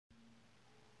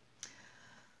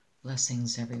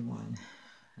Blessings, everyone.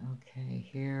 Okay,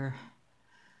 here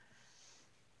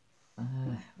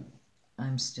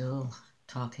I'm still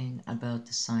talking about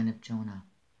the sign of Jonah.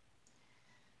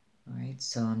 All right,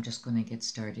 so I'm just going to get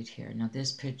started here. Now,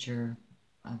 this picture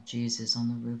of Jesus on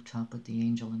the rooftop with the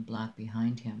angel in black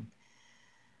behind him,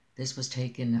 this was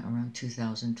taken around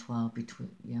 2012. It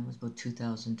was about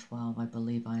 2012. I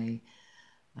believe I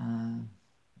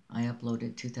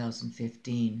uploaded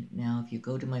 2015. Now, if you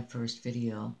go to my first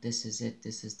video, this is it.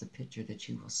 This is the picture that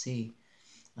you will see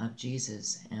of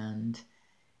Jesus. And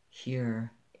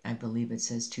here, I believe it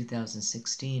says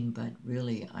 2016, but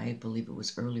really, I believe it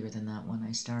was earlier than that when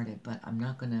I started. But I'm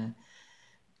not going to,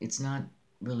 it's not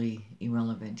really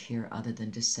irrelevant here other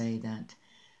than to say that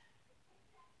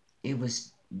it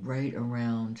was right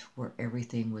around where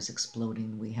everything was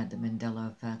exploding. We had the Mandela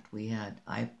effect. We had,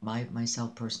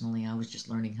 myself personally, I was just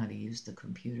learning how to use the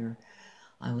computer.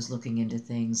 I was looking into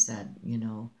things that,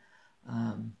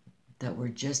 that were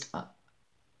just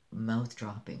mouth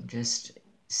dropping, just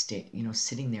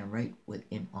sitting there right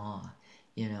in awe,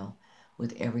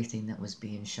 with everything that was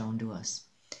being shown to us,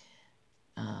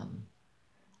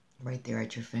 right there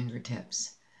at your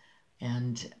fingertips.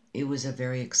 And it was a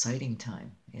very exciting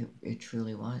time. It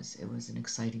truly was. It was an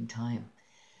exciting time.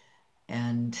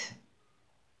 And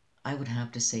I would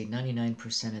have to say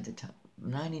 99% of the time,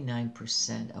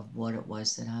 99% of what it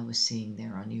was that I was seeing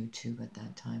there on YouTube at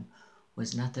that time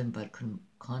was nothing but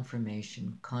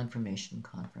confirmation, confirmation,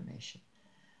 confirmation.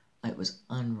 It was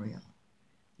unreal.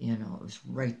 It was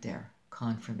right there.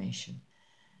 Confirmation.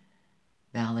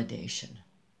 Validation.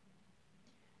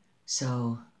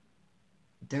 So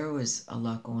there was a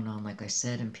lot going on, like I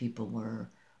said, and people were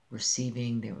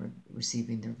receiving their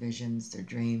visions, their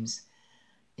dreams,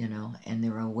 and they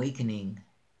were awakening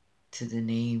to the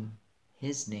name,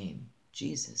 his name,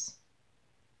 Jesus.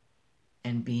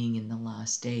 And being in the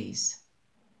last days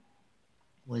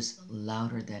was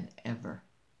louder than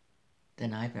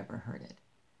I've ever heard it,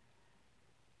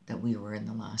 that we were in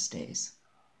the last days.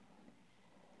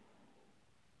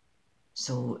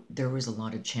 So there was a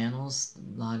lot of channels,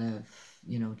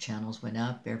 channels went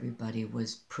up. Everybody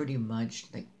was pretty much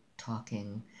like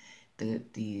talking.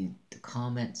 The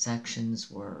comment sections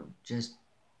were just,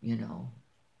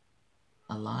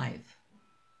 alive,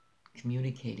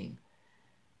 communicating.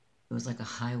 It was like a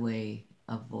highway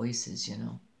of voices,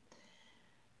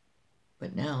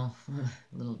 But now,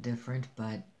 a little different,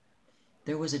 but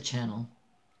there was a channel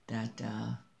that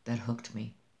hooked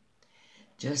me.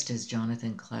 Just as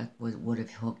Jonathan Kleck would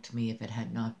have hooked me if it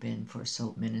had not been for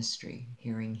soap ministry,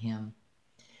 hearing him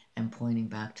and pointing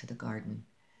back to the garden.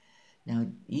 Now,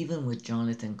 even with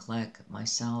Jonathan Kleck,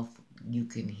 myself, you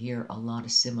can hear a lot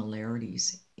of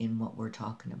similarities in what we're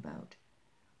talking about.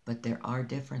 But there are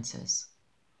differences.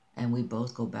 And we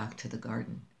both go back to the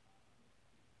garden.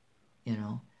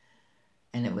 And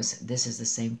this is the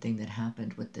same thing that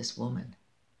happened with this woman.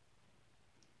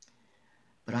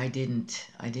 But I didn't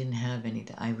have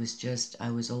anything. I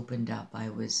was opened up. I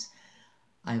was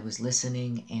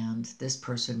listening, and this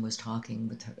person was talking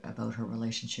with her about her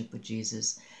relationship with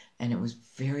Jesus, and it was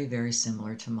very, very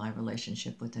similar to my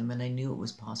relationship with him, and I knew it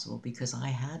was possible because I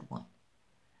had one.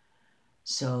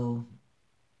 So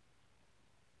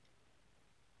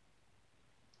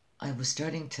I was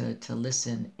starting to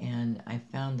listen, and I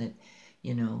found that,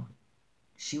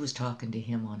 she was talking to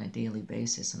him on a daily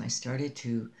basis, and I started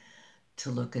to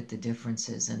look at the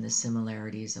differences and the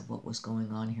similarities of what was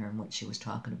going on here and what she was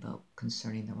talking about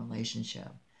concerning the relationship.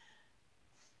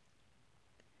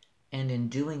 And in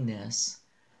doing this,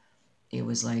 it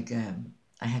was like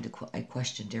I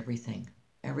questioned everything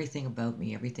about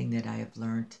me, everything that I have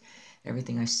learned,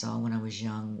 everything I saw when I was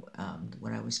young,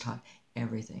 what I was taught,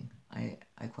 everything.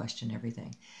 I questioned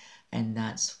everything. And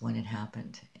that's when it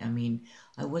happened. I mean,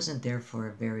 I wasn't there for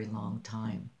a very long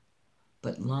time,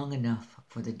 but long enough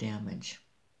for the damage.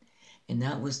 And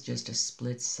that was just a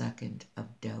split second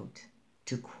of doubt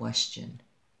to question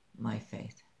my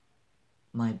faith,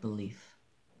 my belief.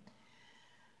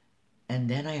 And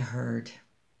then I heard,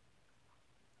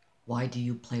 why do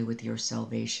you play with your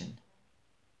salvation?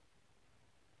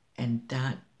 And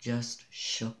that just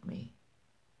shook me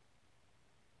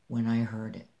when I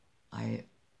heard it.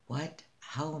 What?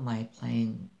 How am I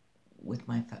playing with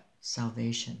my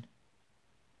salvation?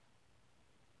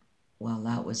 Well,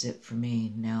 that was it for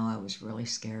me. Now I was really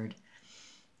scared.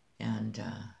 And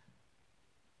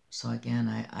so again,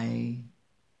 I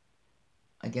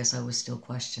guess I was still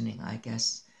questioning. I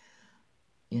guess,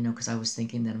 because I was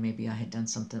thinking that maybe I had done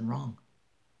something wrong.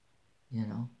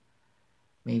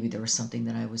 Maybe there was something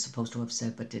that I was supposed to have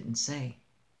said but didn't say.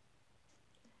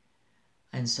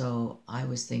 And so I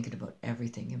was thinking about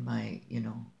everything in my,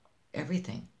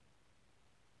 everything.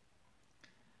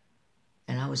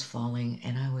 And I was falling,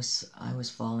 and I was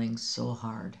falling so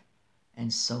hard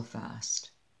and so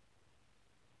fast.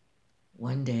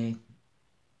 One day,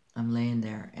 I'm laying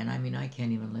there, and I mean, I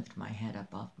can't even lift my head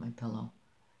up off my pillow.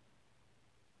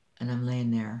 And I'm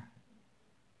laying there,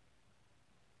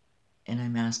 and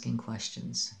I'm asking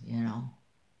questions,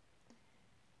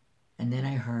 And then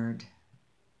I heard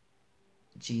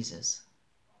Jesus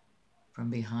from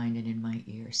behind and in my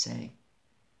ear say,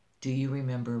 "Do you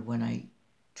remember when I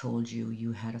told you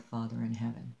you had a Father in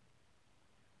heaven?"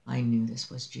 I knew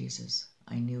this was Jesus.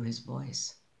 I knew his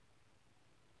voice.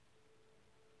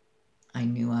 I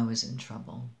knew I was in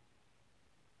trouble.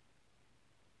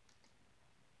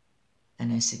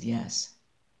 And I said, yes.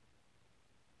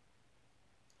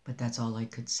 But that's all I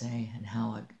could say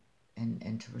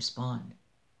and to respond.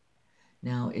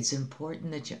 Now, it's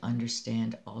important that you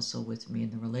understand also with me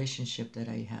in the relationship that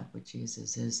I have with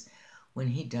Jesus is when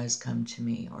he does come to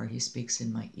me or he speaks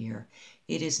in my ear,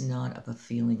 it is not of a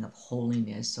feeling of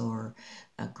holiness or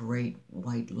a great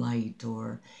white light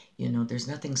or, there's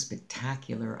nothing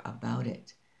spectacular about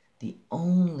it. The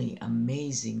only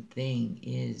amazing thing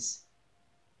is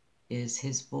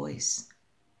his voice.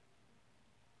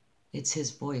 It's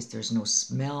his voice. There's no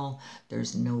smell.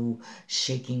 There's no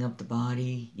shaking of the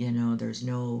body. There's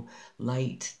no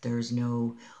light. There's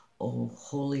no, oh,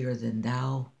 holier than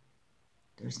thou.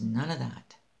 There's none of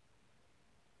that.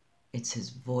 It's his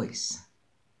voice.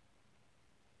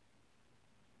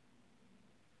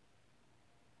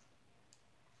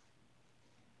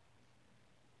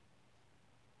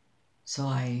 So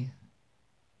I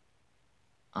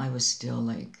was still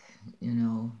like,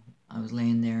 I was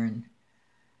laying there, and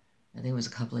I think it was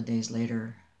a couple of days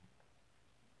later,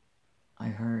 I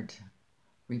heard,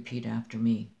 "Repeat after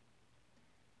me."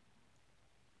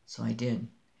 So I did.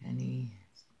 And he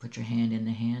put your hand in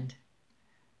the hand.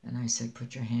 And I said,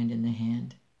 "Put your hand in the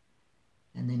hand."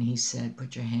 And then he said,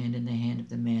 "Put your hand in the hand of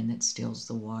the man that stills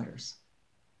the waters."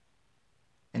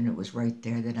 And it was right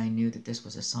there that I knew that this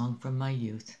was a song from my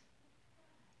youth.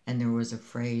 And there was a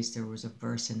phrase, there was a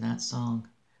verse in that song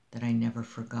that I never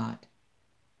forgot.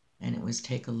 And it was,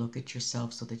 "Take a look at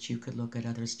yourself so that you could look at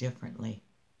others differently."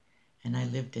 And I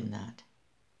lived in that.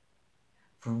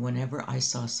 For whenever I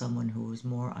saw someone who was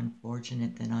more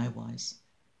unfortunate than I was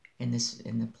in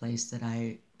the place that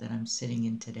I'm sitting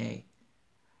in today,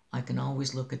 I can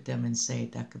always look at them and say,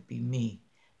 that could be me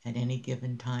at any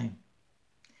given time,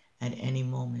 at any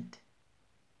moment.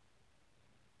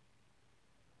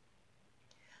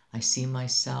 I see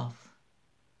myself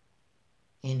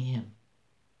in him.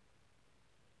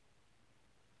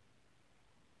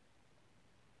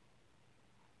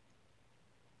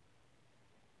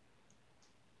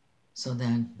 So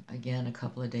then, again, a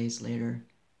couple of days later,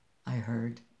 I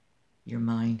heard, "You're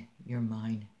mine, you're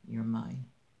mine, you're mine."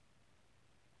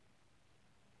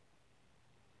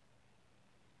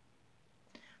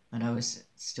 But I was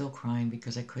still crying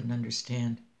because I couldn't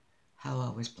understand how I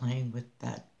was playing with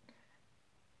that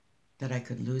I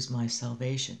could lose my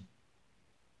salvation.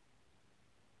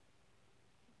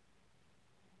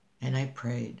 And I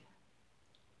prayed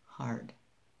hard.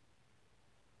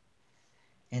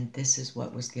 And this is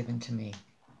what was given to me.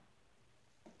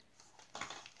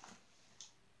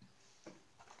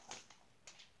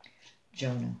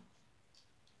 Jonah.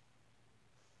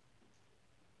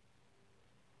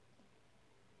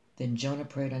 Then Jonah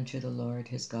prayed unto the Lord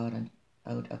his God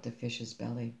out of the fish's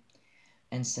belly,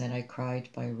 and said, I cried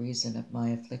by reason of my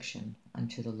affliction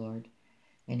unto the Lord,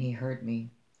 and he heard me.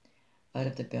 Out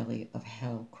of the belly of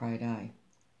hell cried I,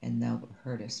 and thou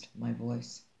heardest my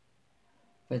voice.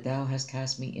 For thou hast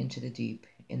cast me into the deep,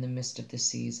 in the midst of the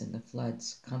seas, and the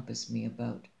floods compass me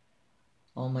about.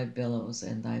 All my billows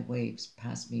and thy waves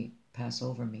pass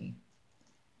over me.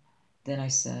 Then I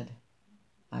said,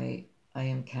 I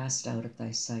am cast out of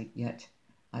thy sight, yet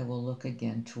I will look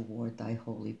again toward thy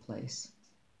holy place,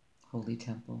 holy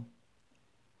temple.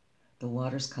 The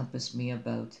waters compassed me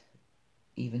about,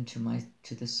 even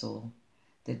to the soul.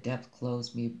 The depth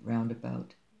closed me round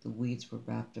about. The weeds were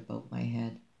wrapped about my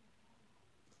head.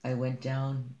 I went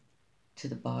down to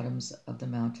the bottoms of the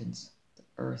mountains. The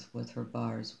earth with her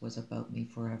bars was about me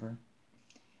forever.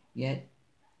 Yet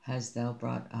hast thou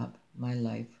brought up my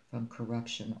life from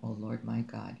corruption, O Lord my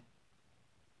God.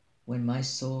 When my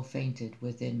soul fainted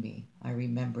within me, I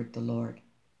remembered the Lord.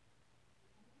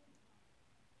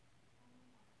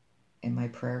 And my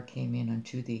prayer came in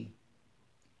unto thee,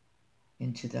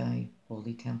 into thy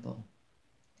holy temple.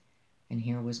 And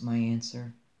here was my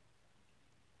answer.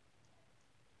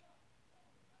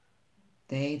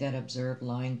 They that observe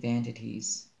lying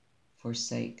vanities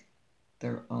forsake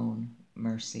their own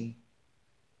mercy.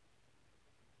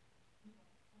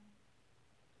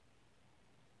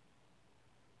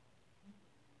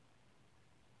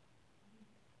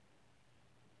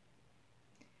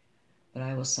 But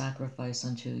I will sacrifice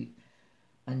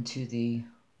unto thee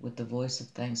with the voice of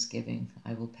thanksgiving.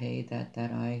 I will pay that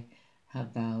I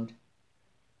have vowed.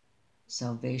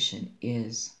 Salvation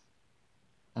is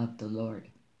of the Lord.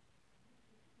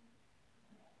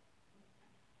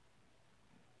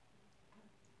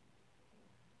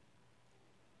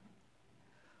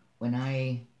 When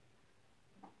I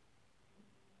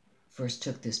first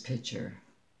took this picture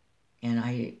and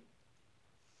I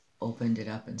opened it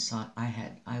up and saw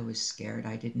I was scared.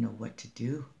 I didn't know what to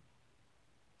do.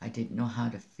 I didn't know how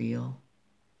to feel.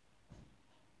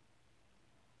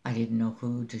 I didn't know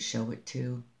who to show it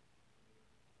to.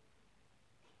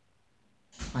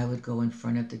 I would go in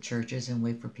front of the churches and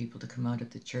wait for people to come out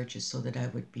of the churches so that I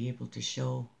would be able to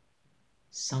show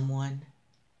someone.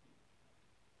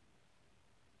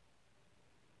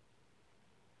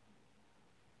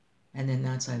 And then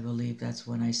I believe that's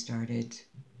when I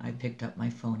picked up my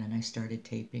phone and I started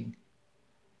taping.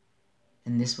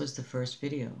 And this was the first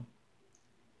video.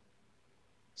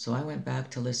 So I went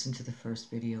back to listen to the first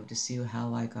video to see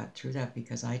how I got through that,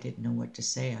 because I didn't know what to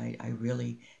say. I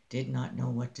really did not know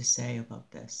what to say about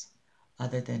this,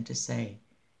 other than to say,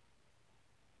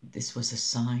 this was a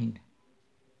sign.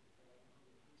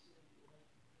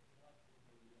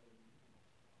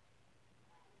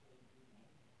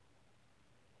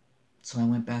 So I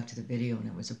went back to the video and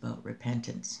it was about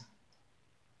repentance.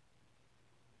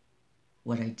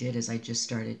 What I did is I just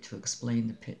started to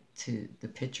explain the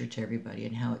picture to everybody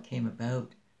and how it came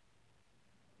about.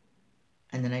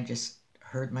 And then I just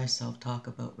heard myself talk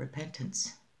about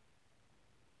repentance.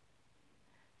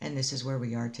 And this is where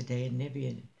we are today in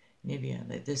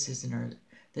Nivea. This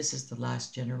is the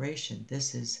last generation.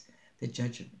 This is the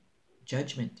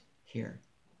judgment here.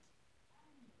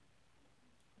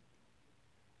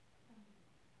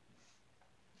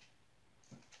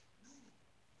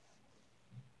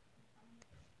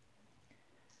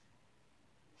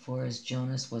 For as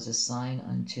Jonas was a sign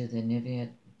unto the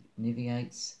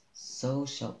Nivites, so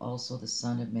shall also the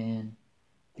Son of Man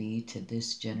be to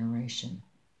this generation.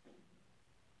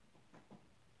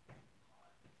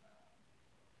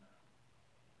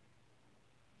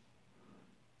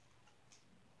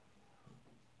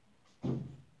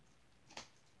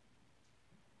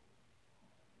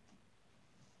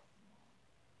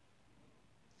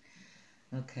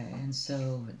 Okay, and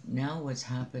so now what's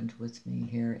happened with me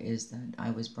here is that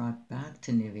I was brought back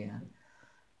to Nivea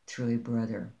through a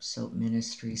brother, Soap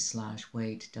Ministry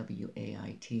 /Wait,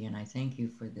 W-A-I-T, and I thank you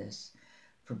for this,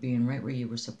 for being right where you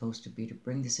were supposed to be, to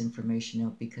bring this information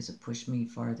out, because it pushed me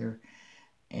farther,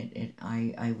 and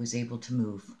I was able to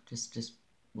move, just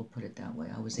we'll put it that way,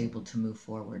 I was able to move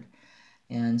forward.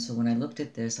 And so when I looked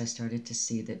at this, I started to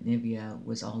see that Nivea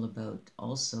was all about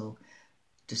also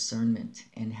discernment,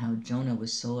 and how Jonah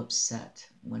was so upset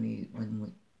when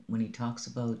he talks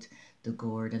about the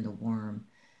gourd and the worm.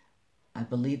 I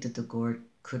believe that the gourd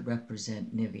could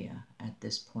represent Nivea at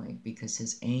this point, because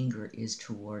his anger is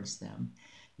towards them.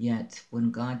 Yet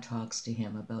when God talks to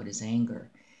him about his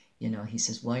anger, he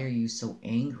says, why are you so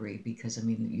angry? Because I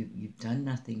mean, you've done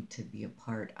nothing to be a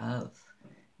part of.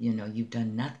 You've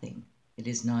done nothing. It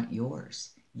is not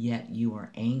yours. Yet you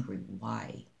are angry.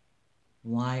 Why?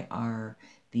 Why are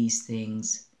these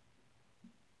things,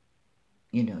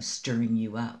 stirring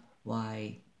you up?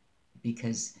 Why?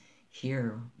 Because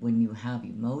here, when you have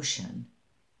emotion,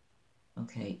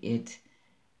 okay,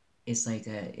 it's like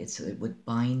what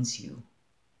binds you,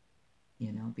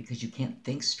 because you can't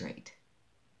think straight.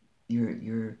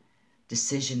 Your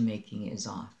decision making is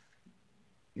off.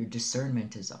 Your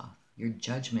discernment is off. Your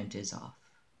judgment is off.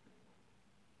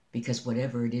 Because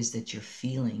whatever it is that you're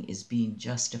feeling is being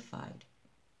justified.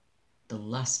 The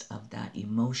lust of that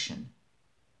emotion.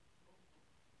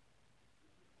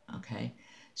 Okay,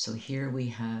 so here we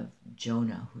have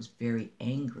Jonah, who's very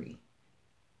angry.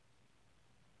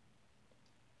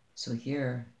 So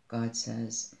here God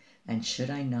says, and should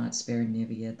I not spare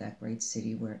Nivea, that great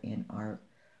city wherein are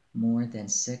more than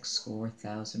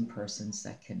 6,000 persons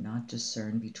that cannot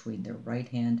discern between their right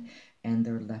hand and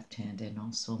their left hand, and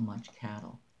also much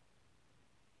cattle?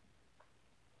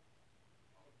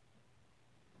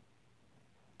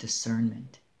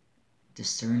 Discernment,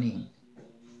 discerning.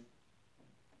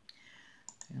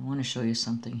 I want to show you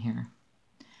something here.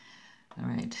 All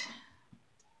right.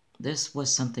 This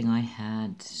was something I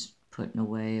had put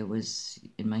away. It was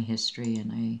in my history,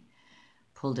 and I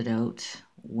pulled it out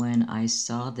when I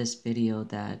saw this video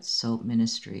that Soap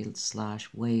Ministry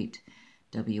 / Wait,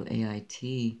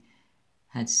 WAIT,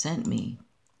 had sent me.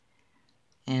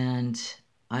 And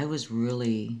I was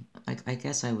really, I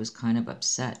guess I was kind of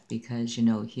upset because, you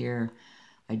know, here,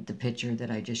 the picture that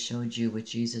I just showed you with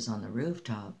Jesus on the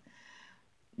rooftop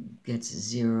gets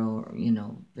 0, you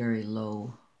know, very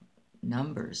low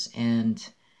numbers. And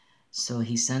so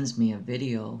he sends me a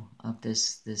video of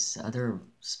this other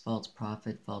false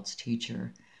prophet, false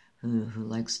teacher who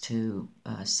likes to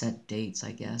set dates,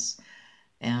 I guess.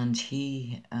 And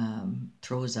he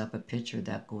throws up a picture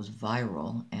that goes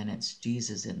viral, and it's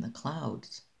Jesus in the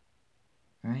clouds,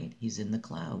 right? He's in the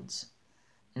clouds.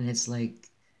 And it's like,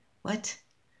 what?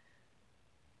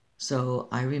 So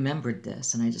I remembered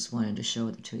this, and I just wanted to show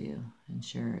it to you and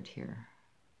share it here.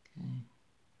 Okay.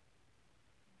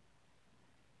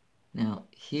 Now,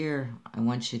 here, I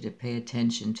want you to pay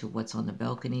attention to what's on the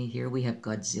balcony. Here we have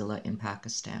Godzilla in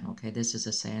Pakistan, okay? This is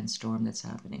a sandstorm that's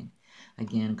happening.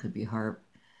 Again, could be HAARP,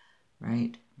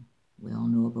 right? We all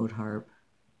know about HAARP.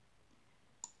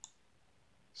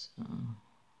 So,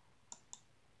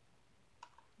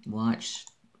 watch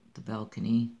the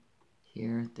balcony.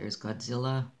 Here, there's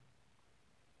Godzilla.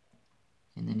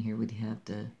 And then here we have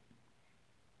the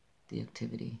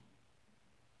activity.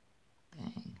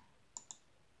 Bang.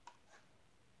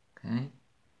 Okay,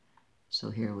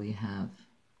 so here we have,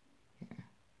 here.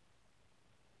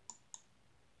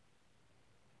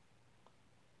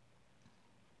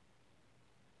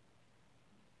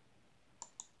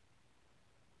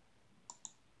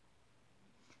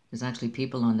 There's actually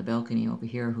people on the balcony over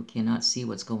here who cannot see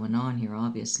what's going on here,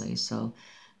 obviously. So,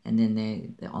 and then they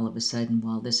all of a sudden,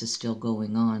 while this is still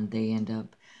going on, they end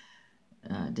up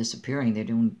disappearing. They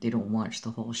don't watch the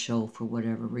whole show for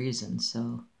whatever reason.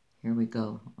 So here we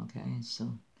go. Okay,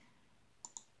 so.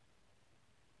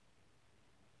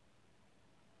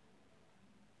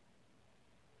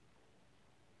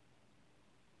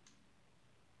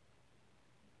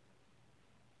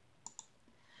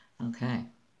 Okay.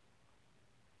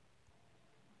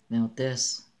 Now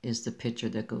this is the picture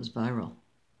that goes viral.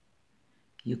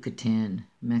 Yucatan,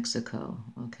 Mexico.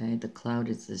 Okay, the cloud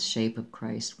is the shape of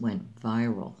Christ, went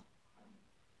viral.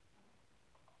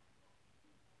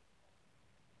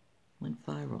 Went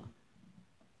viral.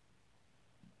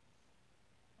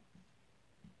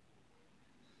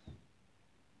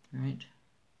 Right?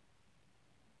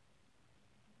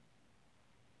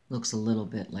 Looks a little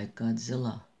bit like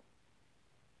Godzilla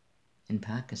in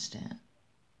Pakistan.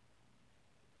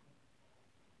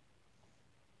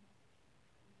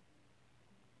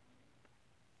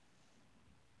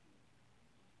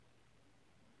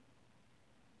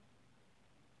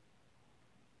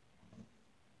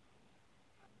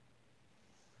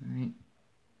 All right.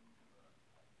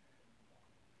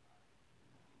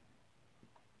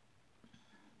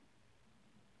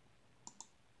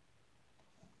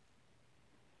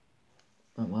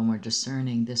 But when we're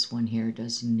discerning, this one here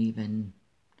doesn't even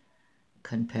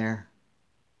compare.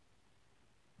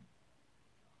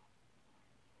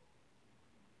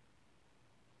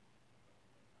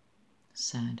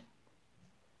 Sad.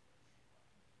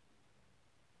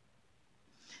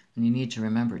 And you need to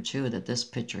remember too that this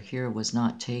picture here was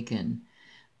not taken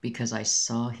because I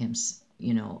saw him,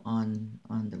 you know, on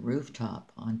the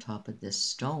rooftop on top of this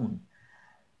stone.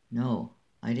 No,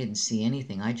 I didn't see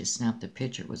anything. I just snapped a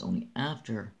picture. It was only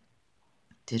after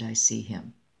did I see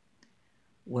him.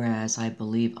 Whereas I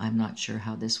believe, I'm not sure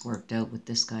how this worked out with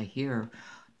this guy here.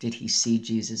 Did he see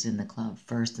Jesus in the cloud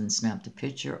first and snap the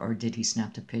picture, or did he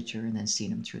snap the picture and then see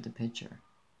him through the picture?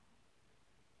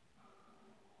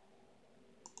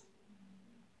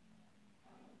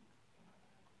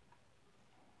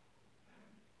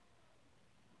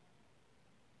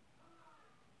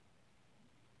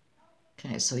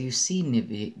 Okay, so you see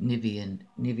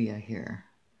Nivea here.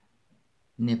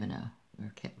 Nivena, I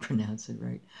can't pronounce it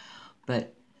right.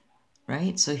 But,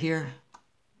 right, so here,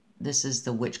 this is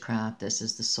the witchcraft, this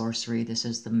is the sorcery, this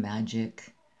is the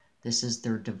magic, this is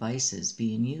their devices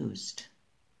being used.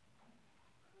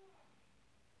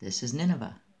 This is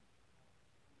Nineveh,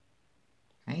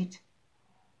 right?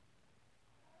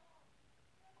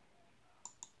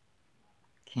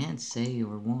 Can't say you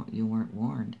weren't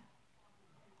warned.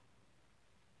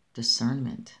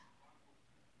 Discernment.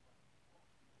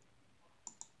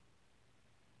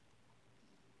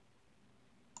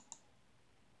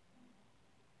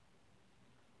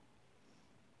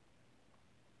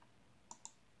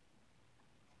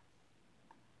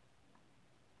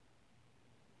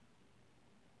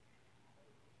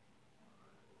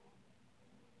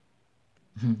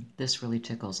 This really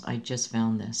tickles. I just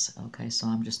found this. Okay, so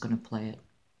I'm just going to play it.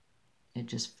 It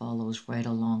just follows right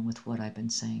along with what I've been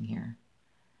saying here.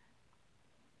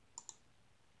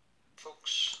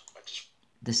 Folks,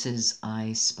 this is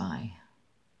EyeSpy.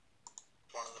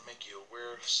 Wanted to make you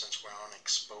aware, since we're on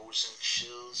exposing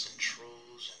shills and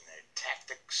trolls and their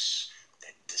tactics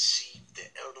that deceive the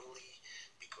elderly,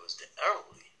 because the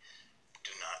elderly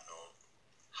do not know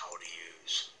how to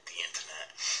use the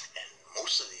internet, and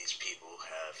most of these people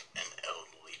have an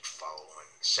elderly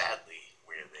following, sadly,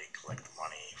 where they collect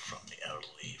money from the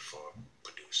elderly for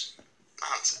producing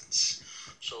nonsense.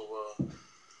 So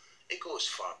it goes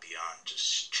far beyond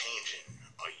just changing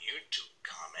a YouTube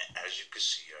comment. As you can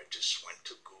see, I just went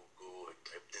to Google, I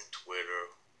typed in Twitter,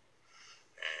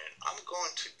 and I'm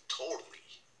going to totally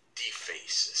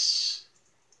deface this.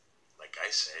 Like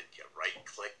I said, you right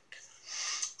click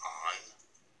on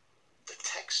the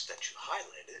text that you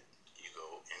highlighted, you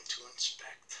go into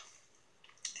inspect,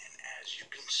 and as you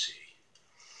can see,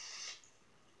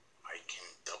 I can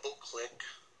double click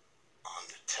on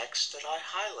the text that I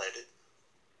highlighted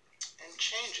and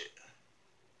change it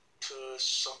to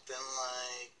something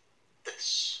like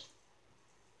this.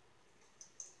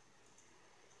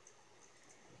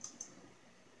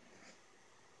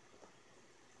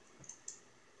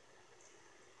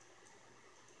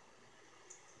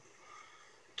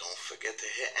 Don't forget to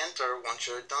hit enter once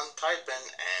you're done typing,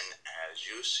 and as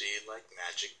you see, like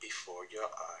magic before your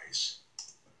eyes,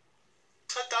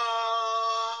 ta-da!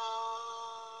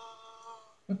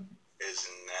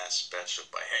 Isn't that special?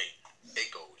 But hey,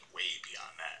 it goes way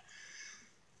beyond that.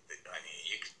 I mean,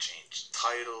 you could change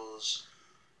titles,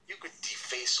 you could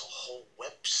deface a whole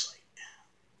website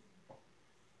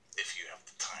if you have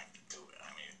the time to do it.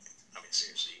 I mean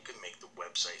seriously, you could make the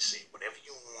website say whatever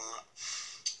you want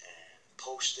and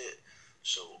post it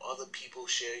so other people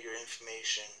share your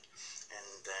information,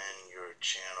 and then your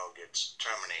channel gets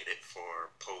terminated for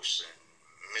posting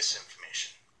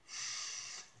misinformation.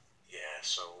 Yeah,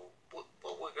 so what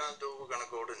we're gonna do, we're gonna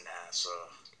go to NASA.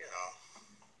 You know,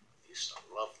 I used to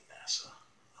love NASA.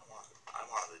 I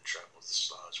wanted to travel the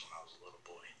stars when I was a little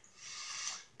boy.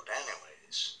 But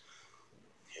anyways,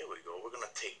 here we go. We're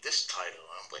gonna take this title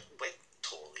and we're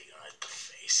totally gonna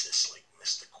deface this like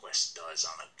Mr. Quest does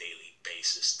on a daily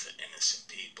basis to innocent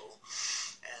people.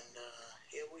 And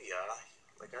here we are.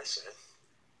 Like I said,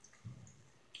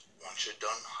 once you're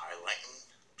done highlighting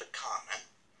the comment,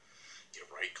 you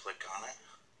right click on it,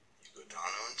 you go down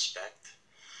to inspect,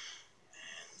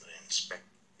 and the inspect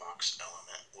box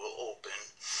element will open,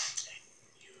 and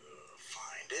you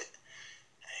find it,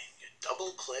 and you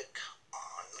double click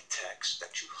on the text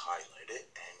that you highlighted,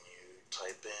 and you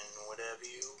type in whatever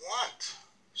you want,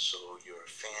 so your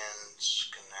fans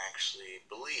can actually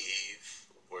believe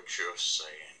what you're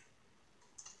saying.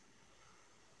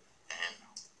 And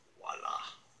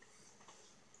voila.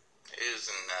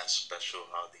 Isn't that special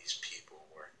how these people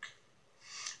work?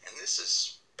 And this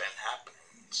has been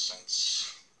happening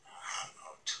since, I don't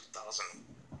know,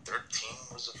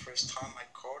 2013 was the first time I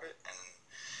caught it, and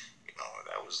you know,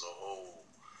 that was the whole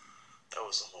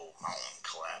mountain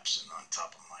collapsing on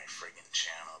top of my friggin'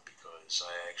 channel because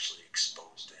I actually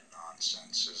exposed their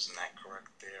nonsense. Isn't that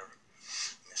correct there,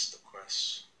 Mr.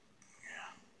 Quest?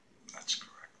 Yeah.